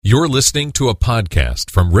You're listening to a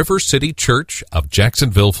podcast from River City Church of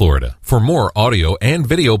Jacksonville, Florida. For more audio and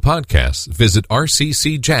video podcasts, visit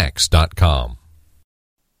rccjax.com.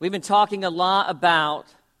 We've been talking a lot about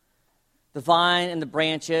the vine and the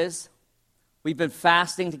branches. We've been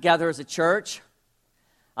fasting together as a church.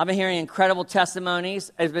 I've been hearing incredible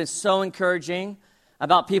testimonies. It's been so encouraging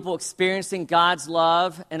about people experiencing God's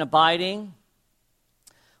love and abiding.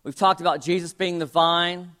 We've talked about Jesus being the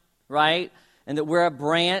vine, right? And that we're a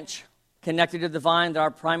branch connected to the vine, that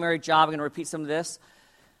our primary job, I'm going to repeat some of this,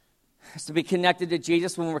 is to be connected to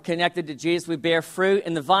Jesus. When we're connected to Jesus, we bear fruit,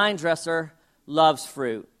 and the vine dresser loves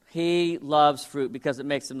fruit. He loves fruit because it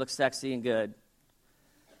makes him look sexy and good.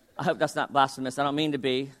 I hope that's not blasphemous. I don't mean to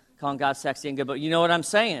be calling God sexy and good, but you know what I'm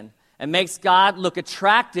saying. It makes God look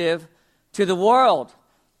attractive to the world.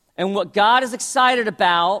 And what God is excited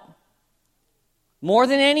about more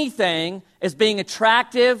than anything is being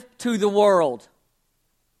attractive to the world.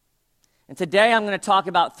 And today I'm going to talk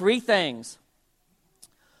about three things.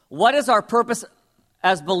 What is our purpose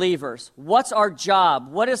as believers? What's our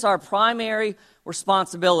job? What is our primary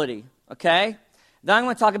responsibility? Okay? Then I'm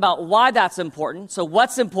going to talk about why that's important. So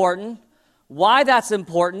what's important, why that's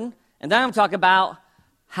important, and then I'm going to talk about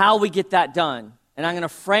how we get that done. And I'm going to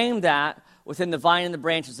frame that within the vine and the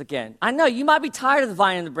branches again. I know you might be tired of the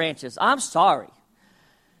vine and the branches. I'm sorry.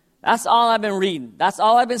 That's all I've been reading. That's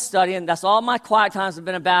all I've been studying. That's all my quiet times have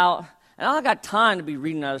been about. And I don't got time to be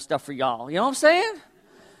reading other stuff for y'all. You know what I'm saying?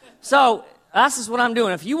 So that's just what I'm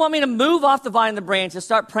doing. If you want me to move off the vine and the branches,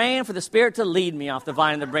 start praying for the Spirit to lead me off the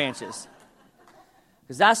vine and the branches.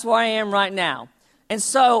 Because that's where I am right now. And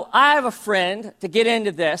so I have a friend, to get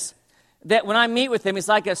into this, that when I meet with him, he's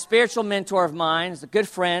like a spiritual mentor of mine. He's a good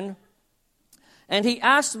friend. And he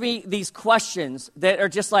asked me these questions that are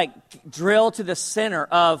just like drilled to the center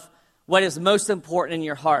of what is most important in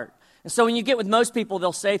your heart. And so when you get with most people,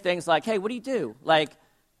 they'll say things like, hey, what do you do? Like,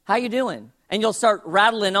 how you doing? And you'll start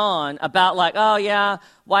rattling on about like, oh yeah,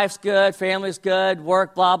 wife's good, family's good,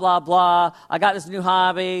 work, blah, blah, blah. I got this new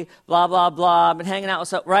hobby, blah, blah, blah. I've been hanging out with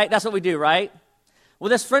some, right? That's what we do, right? Well,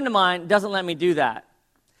 this friend of mine doesn't let me do that.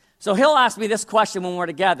 So he'll ask me this question when we're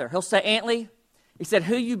together. He'll say, Antley, he said,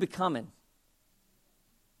 who are you becoming?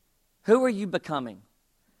 Who are you becoming?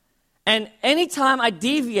 And anytime I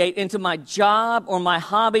deviate into my job or my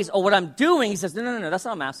hobbies or what I'm doing, he says, no, that's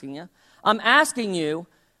not what I'm asking you. I'm asking you,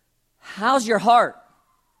 how's your heart?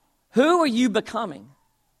 Who are you becoming?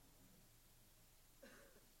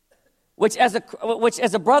 Which as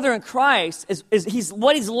a brother in Christ, is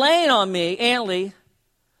what he's laying on me, Antley,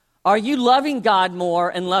 are you loving God more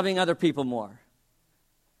and loving other people more?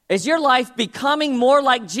 Is your life becoming more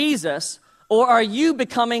like Jesus, or are you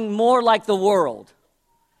becoming more like the world?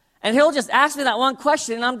 And he'll just ask me that one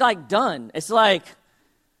question, and I'm like, done. It's like,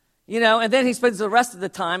 and then he spends the rest of the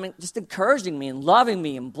time just encouraging me and loving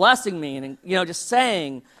me and blessing me and, just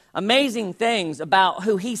saying amazing things about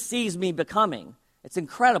who he sees me becoming. It's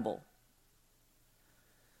incredible.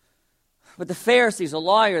 But the Pharisees, a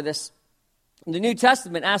lawyer, in the New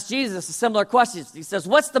Testament, asked Jesus a similar question. He says,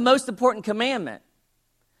 what's the most important commandment?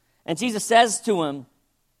 And Jesus says to him,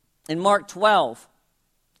 in Mark 12,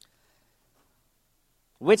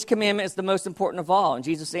 which commandment is the most important of all? And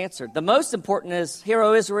Jesus answered, the most important is, Hear,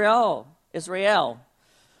 O Israel,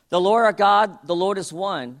 the Lord our God, the Lord is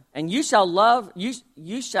one. And you shall love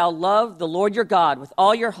the Lord your God with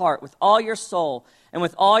all your heart, with all your soul, and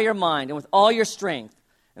with all your mind, and with all your strength.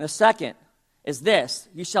 And the second is this,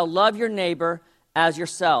 you shall love your neighbor as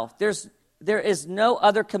yourself. There is no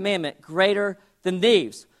other commandment greater than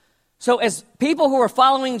these. So as people who are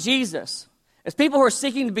following Jesus, as people who are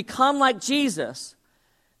seeking to become like Jesus,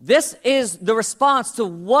 this is the response to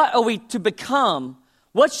what are we to become?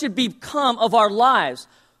 What should become of our lives?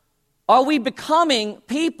 Are we becoming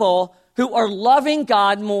people who are loving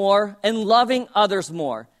God more and loving others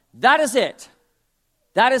more? That is it.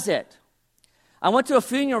 That is it. I went to a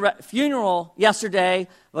funeral yesterday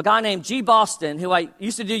of a guy named G. Boston, who I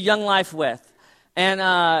used to do Young Life with, and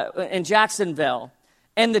in Jacksonville.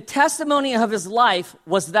 And the testimony of his life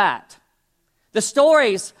was that. The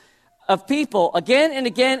stories of people, again and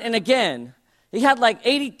again and again. He had like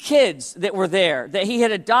 80 kids that were there, that he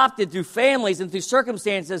had adopted through families and through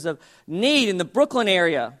circumstances of need in the Brooklyn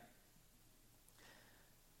area.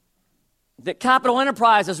 That Capital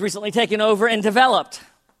Enterprise has recently taken over and developed.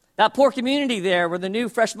 That poor community there where the new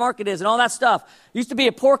Fresh Market is and all that stuff. Used to be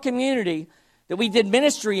a poor community that we did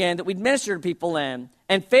ministry in, that we'd minister to people in.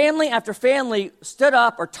 And family after family stood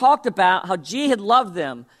up or talked about how G had loved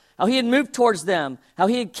them, how he had moved towards them, how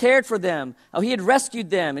he had cared for them, how he had rescued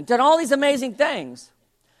them, and done all these amazing things.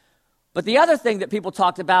 But the other thing that people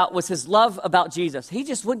talked about was his love about Jesus. He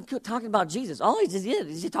just wouldn't quit talking about Jesus. All he just did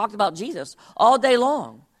is he talked about Jesus all day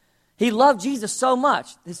long. He loved Jesus so much.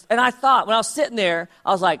 And I thought, when I was sitting there,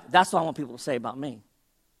 I was like, that's what I want people to say about me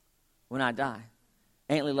when I die.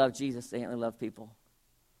 They ain't love Jesus, they ain't love people.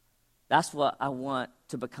 That's what I want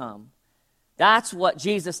to become. That's what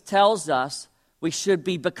Jesus tells us we should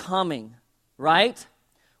be becoming, right?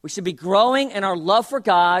 We should be growing in our love for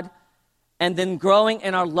God and then growing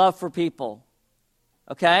in our love for people,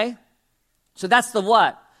 okay? So that's the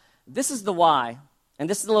what. This is the why, and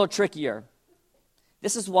this is a little trickier.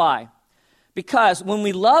 This is why. Because when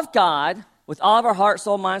we love God with all of our heart,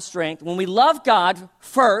 soul, mind, strength, when we love God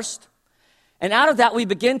first, and out of that we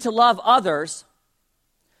begin to love others,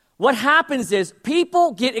 what happens is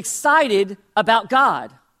people get excited about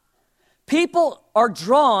God. People are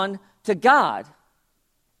drawn to God.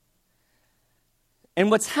 And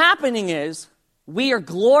what's happening is we are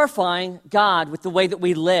glorifying God with the way that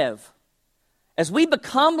we live. As we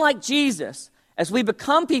become like Jesus, as we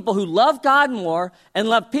become people who love God more and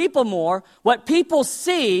love people more, what people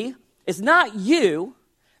see is not you,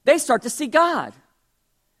 they start to see God.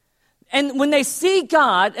 And when they see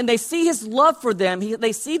God and they see his love for them,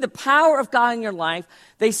 they see the power of God in your life,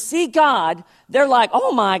 they see God, they're like,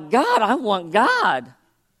 oh my God, I want God.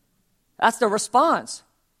 That's the response.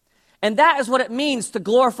 And that is what it means to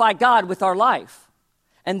glorify God with our life.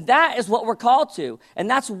 And that is what we're called to. And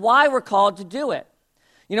that's why we're called to do it.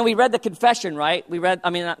 You know, we read the confession, right?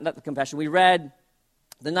 Not the confession. We read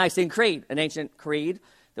the Nicene Creed, an ancient creed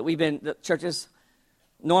that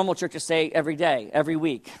normal churches say every day, every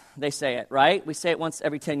week. They say it, right? We say it once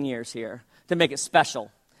every 10 years here to make it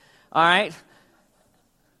special. All right?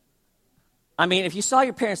 I mean, if you saw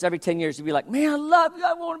your parents every 10 years, you'd be like, man, I love you,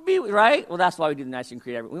 I want to be with you, right? Well, that's why we do the Nicene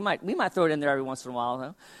Creed. We might throw it in there every once in a while.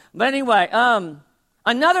 Huh? But anyway,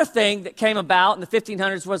 another thing that came about in the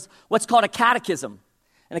 1500s was what's called a catechism.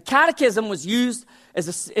 And a catechism was used as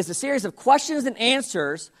a series of questions and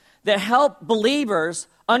answers that help believers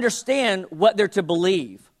understand what they're to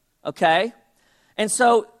believe, okay? And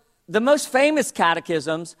so the most famous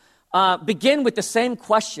catechisms begin with the same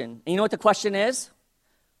question. And you know what the question is?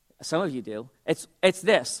 Some of you do. It's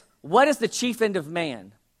this. What is the chief end of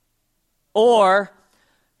man? Or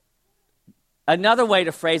another way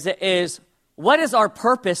to phrase it is, what is our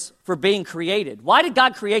purpose for being created? Why did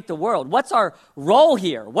God create the world? What's our role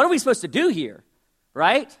here? What are we supposed to do here?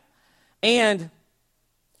 Right? And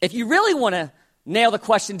if you really want to nail the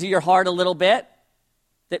question to your heart a little bit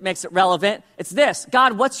that makes it relevant, it's this.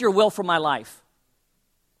 God, what's your will for my life?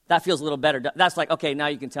 That feels a little better. That's like, okay, now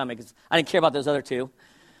you can tell me because I didn't care about those other two.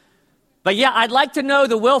 But yeah, I'd like to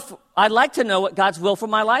know I'd like to know what God's will for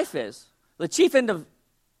my life is. The chief end of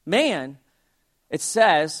man, it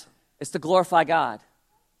says, is to glorify God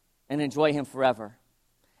and enjoy him forever.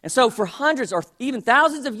 And so for hundreds or even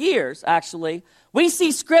thousands of years, actually, we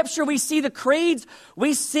see Scripture, we see the creeds,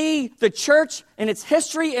 we see the church and its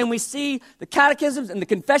history, and we see the catechisms and the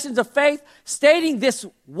confessions of faith stating this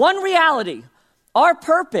one reality. Our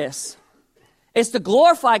purpose is to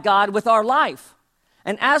glorify God with our life.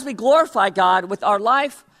 And as we glorify God with our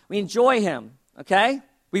life, we enjoy him, okay?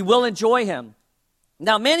 We will enjoy him.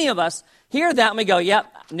 Now, many of us hear that and we go,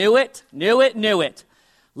 yep, knew it.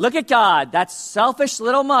 Look at God, that selfish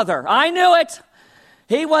little mother. I knew it.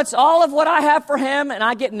 He wants all of what I have for him, and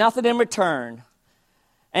I get nothing in return.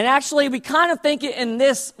 And actually, we kind of think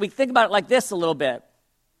we think about it like this a little bit.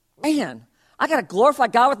 Man, I got to glorify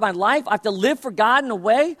God with my life. I have to live for God in a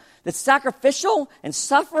way that's sacrificial and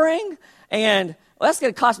suffering, and that's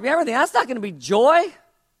going to cost me everything. That's not going to be joy.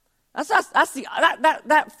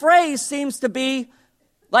 That phrase seems to be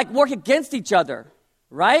like work against each other,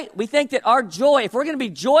 right? We think that our joy, if we're going to be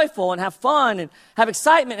joyful and have fun and have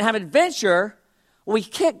excitement and have adventure, we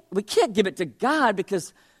can't give it to God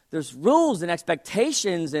because there's rules and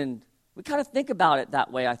expectations, and we kind of think about it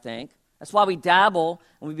that way, I think. That's why we dabble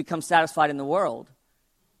and we become satisfied in the world.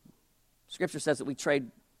 Scripture says that we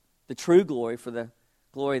trade the true glory for the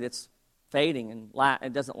glory that's fading and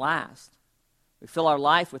it doesn't last. We fill our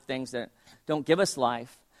life with things that don't give us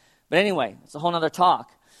life. But anyway, it's a whole other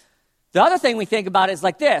talk. The other thing we think about is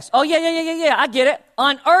like this. Oh, yeah, I get it.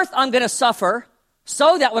 On earth, I'm going to suffer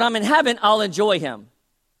so that when I'm in heaven, I'll enjoy him.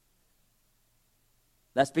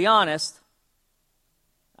 Let's be honest.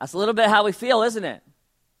 That's a little bit how we feel, isn't it?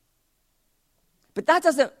 But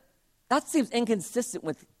that seems inconsistent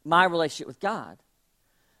with my relationship with God.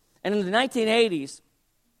 And in the 1980s,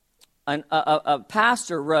 a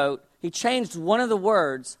pastor wrote, he changed one of the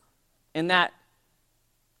words in that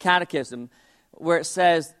catechism where it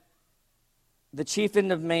says, the chief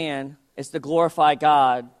end of man is to glorify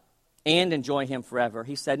God and enjoy him forever.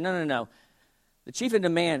 He said, no. The chief end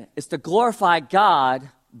of man is to glorify God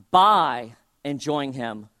by enjoying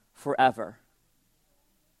him forever.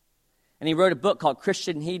 And he wrote a book called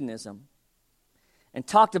Christian Hedonism and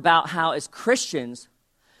talked about how as Christians,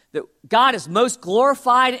 that God is most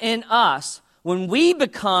glorified in us when we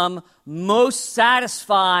become most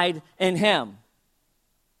satisfied in him.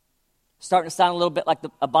 Starting to sound a little bit like the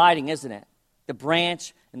abiding, isn't it? The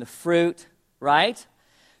branch and the fruit, right?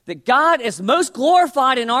 That God is most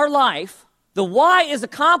glorified in our life. The why is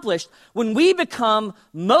accomplished when we become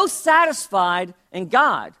most satisfied in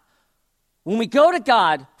God. When we go to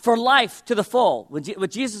God for life to the full, what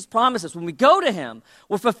Jesus promises, when we go to him,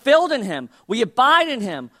 we're fulfilled in him, we abide in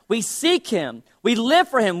him, we seek him, we live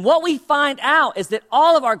for him. What we find out is that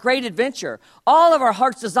all of our great adventure, all of our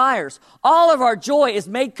heart's desires, all of our joy is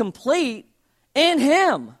made complete in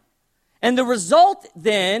him. And the result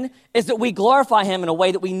then is that we glorify him in a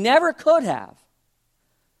way that we never could have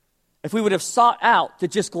if we would have sought out to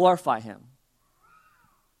just glorify him.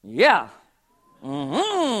 Yeah.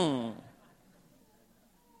 Mm-hmm.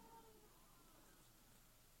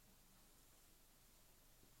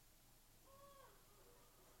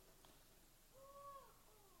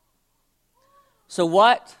 So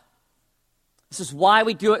this is why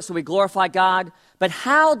we do it, so we glorify God. But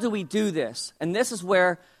how do we do this? And this is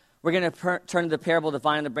where we're going to turn to the parable of the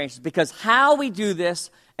vine and the branches, because how we do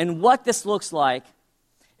this and what this looks like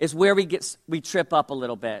is where we trip up a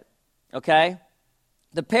little bit, okay?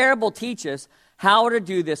 The parable teaches how to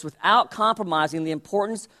do this without compromising the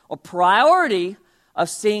importance or priority of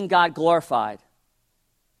seeing God glorified.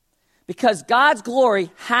 Because God's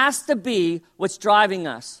glory has to be what's driving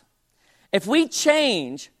us. If we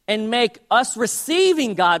change and make us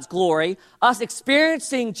receiving God's glory, us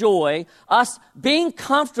experiencing joy, us being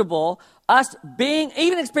comfortable, us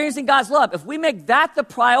even experiencing God's love, if we make that the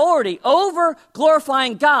priority over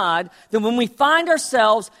glorifying God, then when we find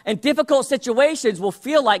ourselves in difficult situations, we'll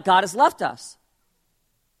feel like God has left us.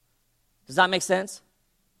 Does that make sense?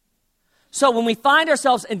 So when we find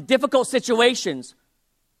ourselves in difficult situations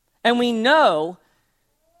and we know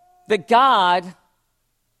that God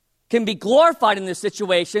can be glorified in these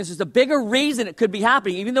situations, there's a bigger reason it could be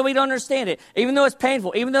happening, even though we don't understand it, even though it's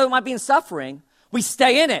painful, even though it might be in suffering, we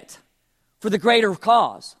stay in it for the greater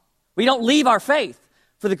cause. We don't leave our faith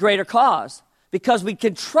for the greater cause because we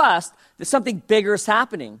can trust that something bigger is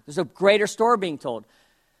happening. There's a greater story being told.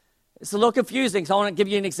 It's a little confusing, so I want to give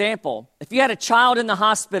you an example. If you had a child in the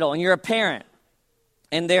hospital and you're a parent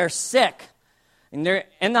and they're sick and they're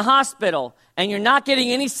in the hospital and you're not getting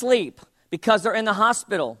any sleep because they're in the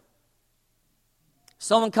hospital,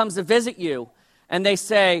 someone comes to visit you and they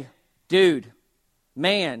say, dude,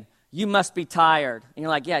 man, you must be tired. And you're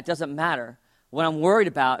like, yeah, it doesn't matter. What I'm worried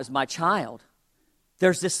about is my child.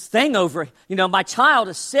 There's this thing over, my child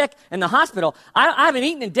is sick in the hospital. I haven't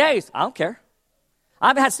eaten in days. I don't care. I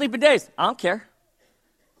haven't had sleep in days. I don't care.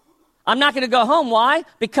 I'm not going to go home. Why?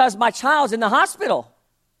 Because my child's in the hospital.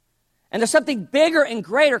 And there's something bigger and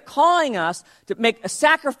greater calling us to make a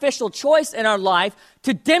sacrificial choice in our life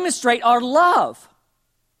to demonstrate our love.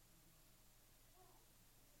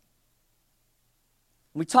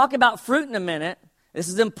 We talk about fruit in a minute. This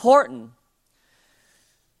is important.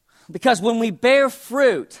 Because when we bear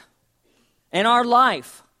fruit in our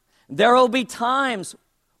life, there will be times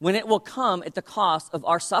when it will come at the cost of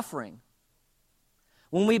our suffering.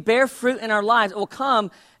 When we bear fruit in our lives, it will come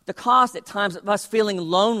at the cost at times of us feeling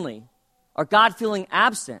lonely or God feeling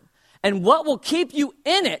absent. And what will keep you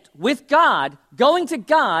in it with God, going to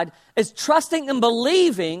God, is trusting and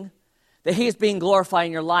believing that he is being glorified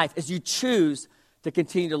in your life as you choose to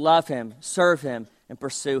continue to love him, serve him, and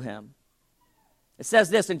pursue him. It says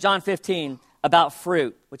this in John 15 about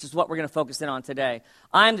fruit, which is what we're going to focus in on today.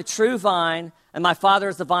 I am the true vine, and my Father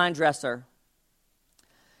is the vine dresser.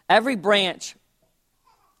 Every branch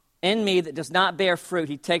in me that does not bear fruit,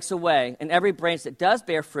 he takes away, and every branch that does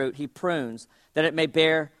bear fruit, he prunes, that it may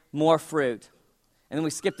bear more fruit. And then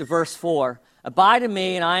we skip to verse 4. Abide in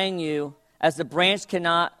me, and I in you, as the branch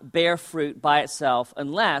cannot bear fruit by itself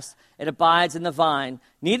unless it abides in the vine.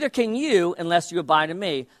 Neither can you unless you abide in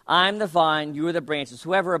me. I am the vine, you are the branches.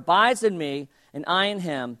 Whoever abides in me and I in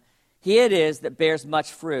him, he it is that bears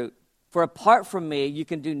much fruit. For apart from me, you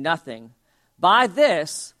can do nothing. By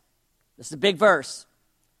this is a big verse.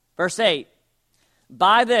 Verse 8.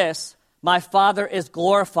 By this, my Father is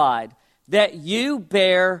glorified, that you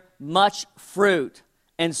bear much fruit,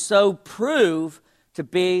 and so prove to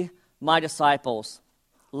be my disciples.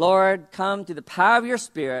 Lord, come through the power of your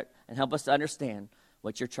Spirit and help us to understand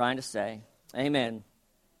what you're trying to say. Amen.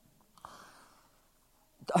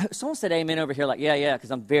 Someone said amen over here, like, yeah,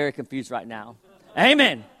 because I'm very confused right now.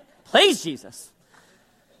 Amen. Please, Jesus.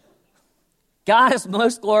 God is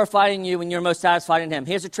most glorified in you when you're most satisfied in him.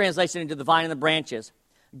 Here's a translation into the vine and the branches.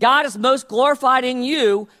 God is most glorified in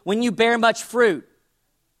you when you bear much fruit.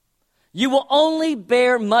 You will only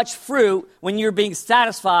bear much fruit when you're being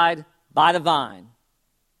satisfied by the vine.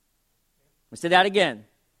 Let me say that again.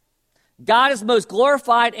 God is most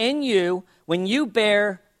glorified in you when you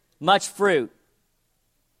bear much fruit.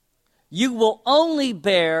 You will only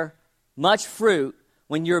bear much fruit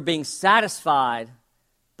when you're being satisfied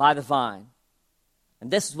by the vine.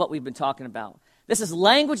 And this is what we've been talking about. This is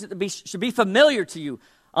language that should be familiar to you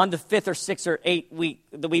on the 5th or 6th or 8th week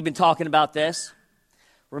that we've been talking about this.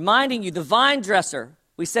 Reminding you, the vine dresser,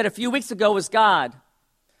 we said a few weeks ago, was God,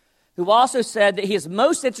 who also said that he is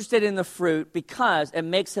most interested in the fruit because it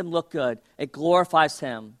makes him look good. It glorifies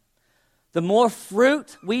him. The more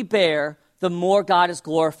fruit we bear, the more God is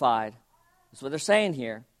glorified. That's what they're saying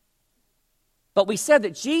here. But we said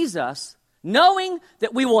that Jesus, knowing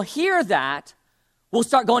that we will hear that, we'll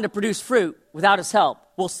start going to produce fruit without his help.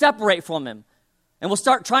 We'll separate from him. And we'll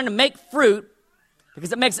start trying to make fruit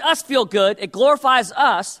because it makes us feel good, it glorifies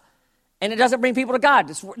us, and it doesn't bring people to God.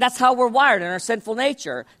 That's how we're wired in our sinful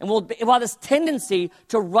nature. And we'll have this tendency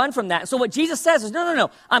to run from that. So what Jesus says is, no.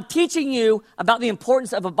 I'm teaching you about the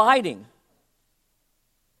importance of abiding.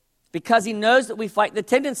 Because he knows that we fight the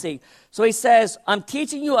tendency. So he says, I'm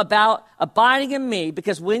teaching you about abiding in me,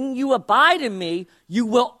 because when you abide in me, you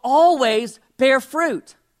will always bear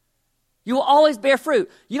fruit. You will always bear fruit.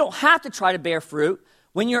 You don't have to try to bear fruit.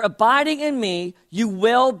 When you're abiding in me, you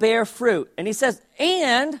will bear fruit. And he says,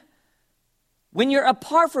 and when you're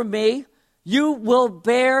apart from me, you will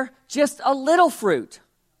bear just a little fruit.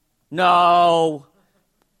 No.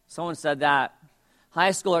 Someone said that. High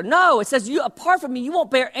schooler. No, it says, you apart from me, you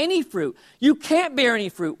won't bear any fruit. You can't bear any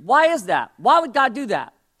fruit. Why is that? Why would God do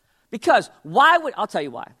that? Because I'll tell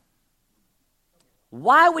you why.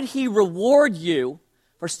 Why would he reward you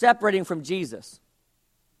for separating from Jesus?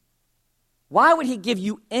 Why would he give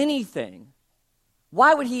you anything?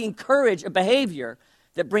 Why would he encourage a behavior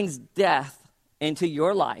that brings death into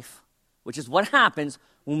your life, which is what happens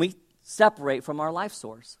when we separate from our life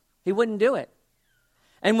source? He wouldn't do it.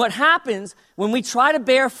 And what happens when we try to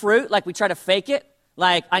bear fruit, like we try to fake it,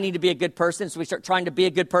 like I need to be a good person, so we start trying to be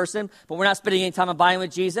a good person, but we're not spending any time abiding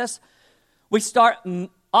with Jesus, we start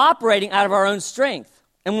operating out of our own strength.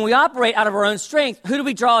 And when we operate out of our own strength, who do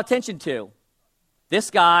we draw attention to?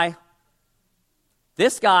 This guy.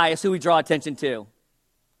 This guy is who we draw attention to,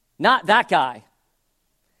 not that guy.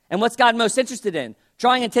 And what's God most interested in?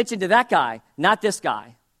 Drawing attention to that guy, not this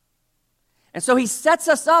guy. And so he sets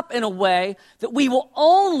us up in a way that we will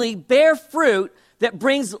only bear fruit that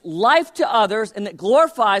brings life to others and that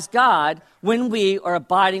glorifies God when we are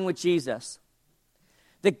abiding with Jesus.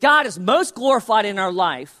 That God is most glorified in our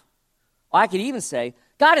life, or I could even say,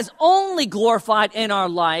 God is only glorified in our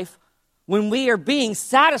life when we are being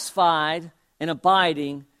satisfied and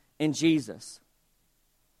abiding in Jesus.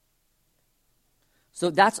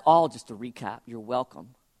 So that's all just a recap. You're welcome.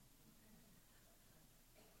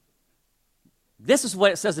 This is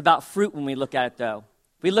what it says about fruit when we look at it, though.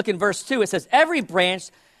 We look in verse 2. It says, every branch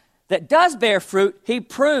that does bear fruit, he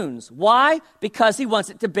prunes. Why? Because he wants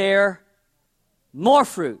it to bear more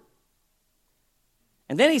fruit.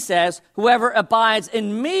 And then he says, whoever abides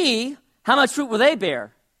in me, how much fruit will they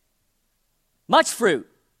bear? Much fruit,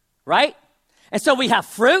 right? And so we have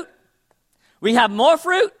fruit, we have more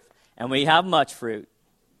fruit, and we have much fruit.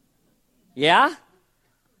 Yeah?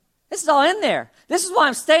 This is all in there. This is why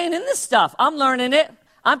I'm staying in this stuff. I'm learning it.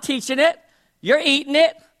 I'm teaching it. You're eating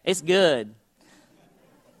it. It's good.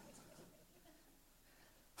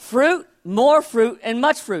 Fruit, more fruit, and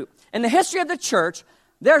much fruit. In the history of the church,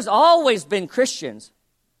 there's always been Christians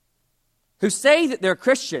who say that they're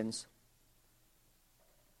Christians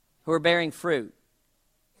who are bearing fruit,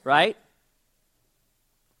 right?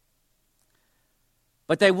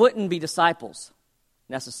 But they wouldn't be disciples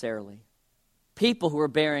necessarily. People who are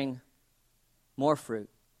bearing more fruit.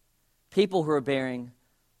 People who are bearing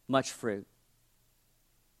much fruit.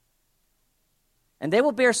 And they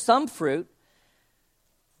will bear some fruit.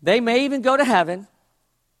 They may even go to heaven,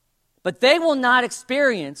 but they will not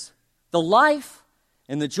experience the life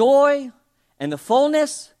and the joy and the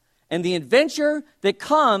fullness and the adventure that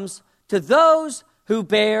comes to those who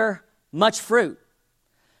bear much fruit.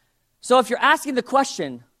 So if you're asking the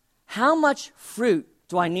question, how much fruit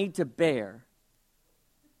do I need to bear?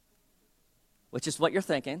 Which is what you're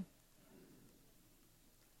thinking.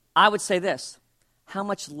 I would say this, how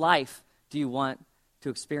much life do you want to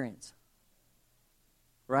experience?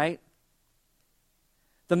 Right?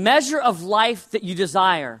 the measure of life that you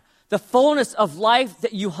desire, the fullness of life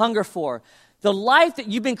that you hunger for, the life that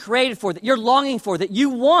you've been created for, that you're longing for, that you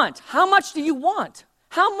want. How much do you want?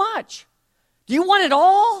 How much? Do you want it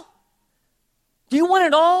all? Do you want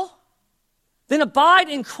it all? Then abide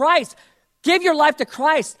in Christ. Give your life to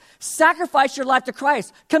Christ. Sacrifice your life to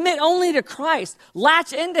Christ. Commit only to Christ.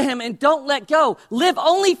 Latch into him and don't let go. Live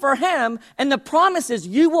only for him. And the promise is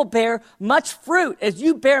you will bear much fruit. As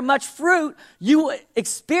you bear much fruit, you will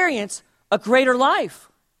experience a greater life.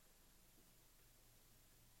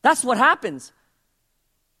 That's what happens.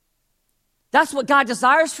 That's what God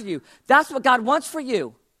desires for you. That's what God wants for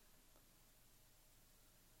you.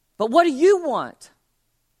 But what do you want?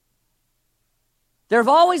 There have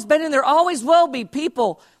always been and there always will be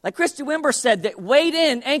people, like Christy Wimber said, that wade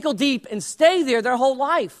in ankle deep and stay there their whole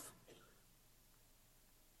life.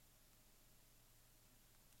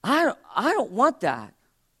 I don't want that.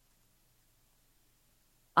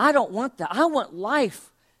 I don't want that. I want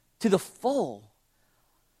life to the full.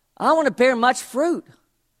 I want to bear much fruit.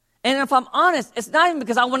 And if I'm honest, it's not even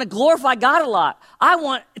because I want to glorify God a lot. I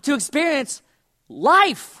want to experience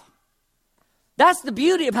life. That's the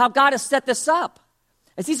beauty of how God has set this up.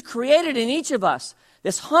 As he's created in each of us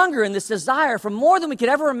this hunger and this desire for more than we could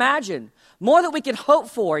ever imagine, more than we could hope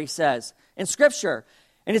for, he says, in Scripture.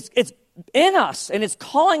 And it's in us, and it's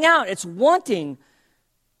calling out, it's wanting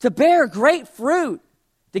to bear great fruit,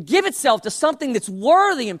 to give itself to something that's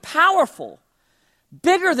worthy and powerful,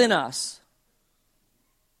 bigger than us.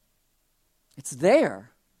 It's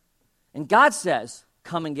there. And God says,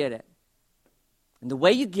 come and get it. And the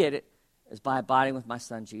way you get it is by abiding with my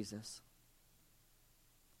son, Jesus.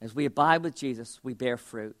 As we abide with Jesus, we bear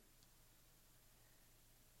fruit.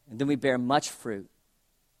 And then we bear much fruit.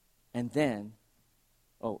 And then,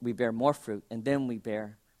 we bear more fruit. And then we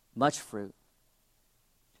bear much fruit.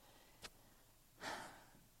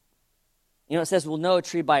 You know, it says we'll know a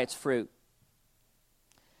tree by its fruit.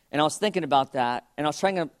 And I was thinking about that, and I was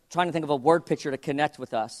trying to think of a word picture to connect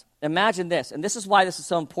with us. Imagine this, and this is why this is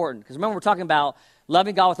so important. Because remember, we're talking about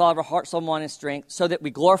loving God with all of our heart, soul, mind, and strength, so that we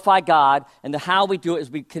glorify God, and how we do it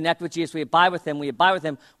is we connect with Jesus, we abide with him,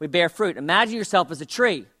 we bear fruit. Imagine yourself as a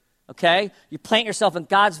tree, okay? You plant yourself in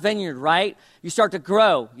God's vineyard, right? You start to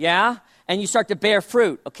grow, yeah? And you start to bear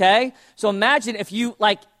fruit, okay? So imagine if you,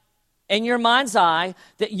 in your mind's eye,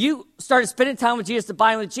 that you started spending time with Jesus,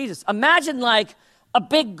 abiding with Jesus. Imagine, a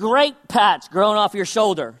big grape patch growing off your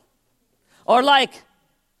shoulder. Or I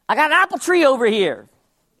got an apple tree over here.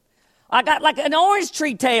 I got an orange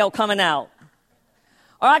tree tail coming out.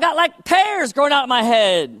 Or I got pears growing out of my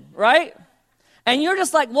head, right? And you're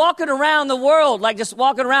just walking around the world, just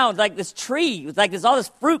walking around with this tree, with there's all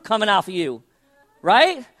this fruit coming off of you,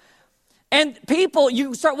 right? And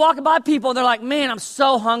you start walking by people and they're like, man, I'm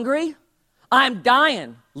so hungry. I'm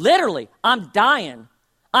dying. Literally, I'm dying.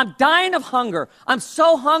 I'm dying of hunger. I'm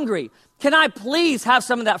so hungry. Can I please have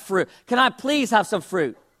some of that fruit? Can I please have some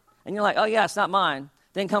fruit? And you're like, oh, yeah, it's not mine.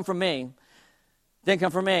 Didn't come from me. Didn't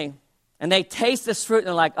come from me. And they taste this fruit and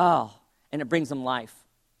they're like, oh, and it brings them life.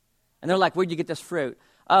 And they're like, where'd you get this fruit?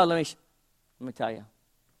 Oh, let me tell you.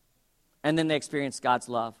 And then they experience God's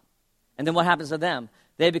love. And then what happens to them?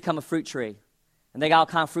 They become a fruit tree. And they got all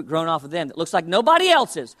kind of fruit growing off of them that looks like nobody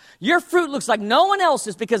else's. Your fruit looks like no one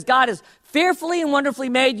else's because God has fearfully and wonderfully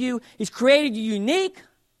made you. He's created you unique.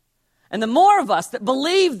 And the more of us that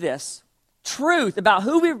believe this truth about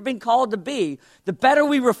who we've been called to be, the better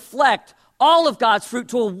we reflect all of God's fruit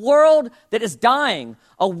to a world that is dying,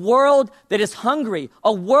 a world that is hungry,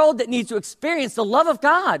 a world that needs to experience the love of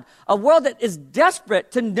God, a world that is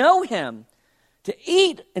desperate to know him, to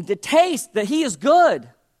eat and to taste that he is good.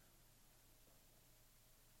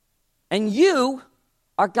 And you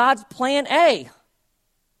are God's plan A.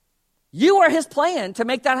 You are his plan to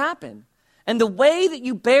make that happen. And the way that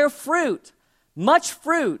you bear fruit, much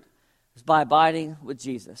fruit, is by abiding with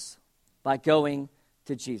Jesus, by going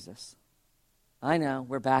to Jesus. I know,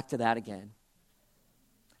 we're back to that again.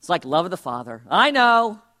 It's like love of the Father. I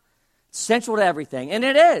know, it's central to everything, and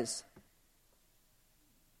it is.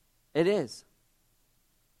 It is.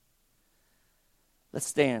 Let's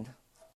stand.